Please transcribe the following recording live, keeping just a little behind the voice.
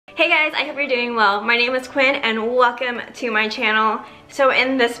Hey guys, I hope you're doing well. My name is Quinn and welcome to my channel. So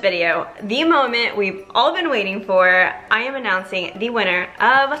in this video, the moment we've all been waiting for, I am announcing the winner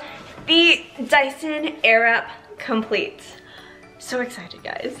of the Dyson Airwrap Complete. So excited,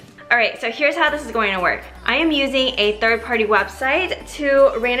 guys. Alright, so here's how this is going to work. I am using a third-party website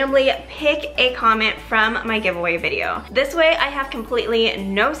to randomly pick a comment from my giveaway video. This way I have completely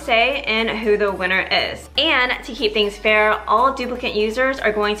no say in who the winner is. And to keep things fair, all duplicate users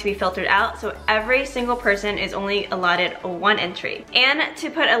are going to be filtered out, so every single person is only allotted one entry. And to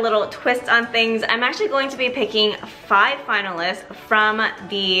put a little twist on things, I'm actually going to be picking 5 finalists from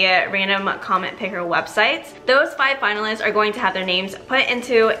the random comment picker websites. Those 5 finalists are going to have their names put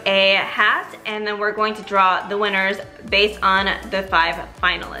into a hat, and then we're going to draw the winners based on the 5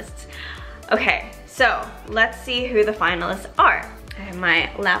 finalists. Okay, so let's see who the finalists are. I have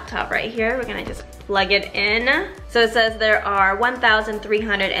my laptop right here. We're gonna just plug it in. So it says there are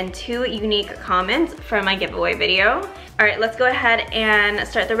 1,302 unique comments from my giveaway video. All right, let's go ahead and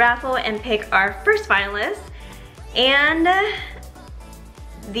start the raffle and pick our first finalist. And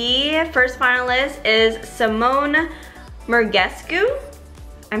the first finalist is Simone Mergescu.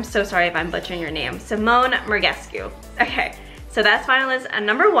 I'm so sorry if I'm butchering your name. Simone Mergescu. Okay, so that's finalist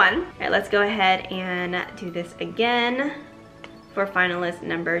number 1. All right, let's go ahead and do this again for finalist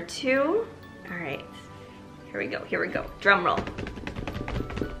number 2. All right, here we go, drum roll.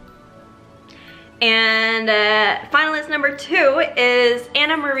 And finalist number 2 is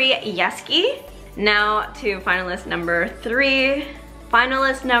Anna Marie Yeski. Now to finalist number 3.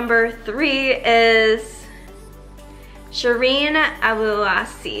 Finalist number 3 is Shireen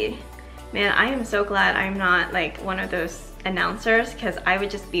Aboulassi. Man, I am so glad I'm not like one of those announcers because I would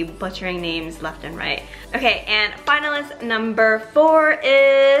just be butchering names left and right. Okay, and finalist number 4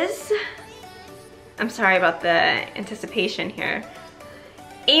 is, I'm sorry about the anticipation here,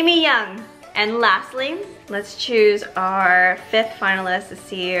 Amy Young. And lastly, let's choose our 5th finalist to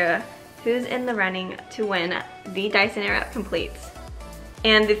see who's in the running to win the Dyson Airwrap Complete.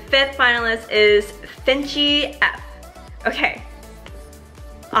 And the 5th finalist is Finchy F. Okay,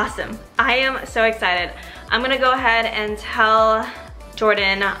 awesome. I am so excited. I'm gonna go ahead and tell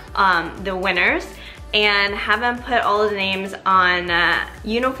Jordan the winners and have him put all of the names on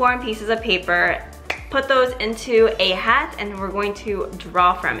uniform pieces of paper, put those into a hat, and we're going to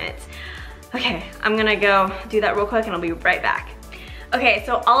draw from it. Okay, I'm gonna go do that real quick and I'll be right back. Okay,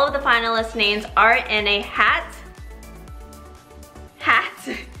 so all of the finalist names are in a hat.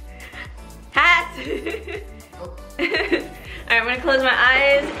 Alright, I'm gonna close my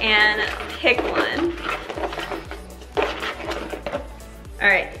eyes and pick one.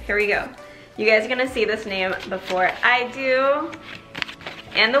 Alright, here we go. You guys are gonna see this name before I do.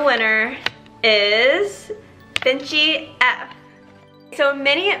 And the winner is Finchy F. So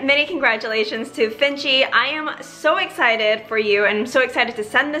many congratulations to Finchy. I am so excited for you and I'm so excited to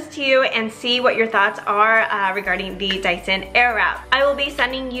send this to you and see what your thoughts are regarding the Dyson Airwrap. I will be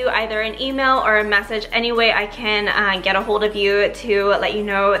sending you either an email or a message any way I can get a hold of you to let you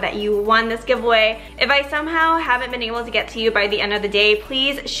know that you won this giveaway. If I somehow haven't been able to get to you by the end of the day,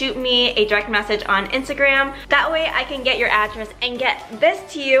 please shoot me a direct message on Instagram. That way I can get your address and get this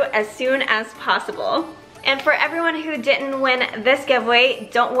to you as soon as possible. And for everyone who didn't win this giveaway,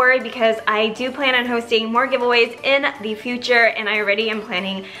 don't worry because I do plan on hosting more giveaways in the future and I already am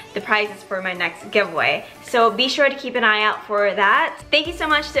planning the prizes for my next giveaway. So be sure to keep an eye out for that. Thank you so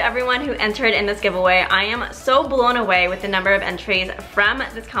much to everyone who entered in this giveaway. I am so blown away with the number of entries from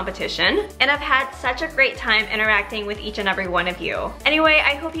this competition. And I've had such a great time interacting with each and every one of you. Anyway,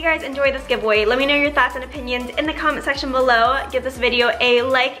 I hope you guys enjoyed this giveaway. Let me know your thoughts and opinions in the comment section below. Give this video a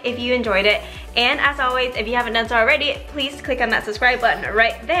like if you enjoyed it. And as always, if you haven't done so already, please click on that subscribe button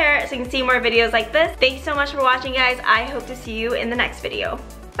right there so you can see more videos like this. Thanks so much for watching, guys. I hope to see you in the next video.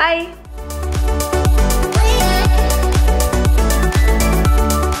 Bye!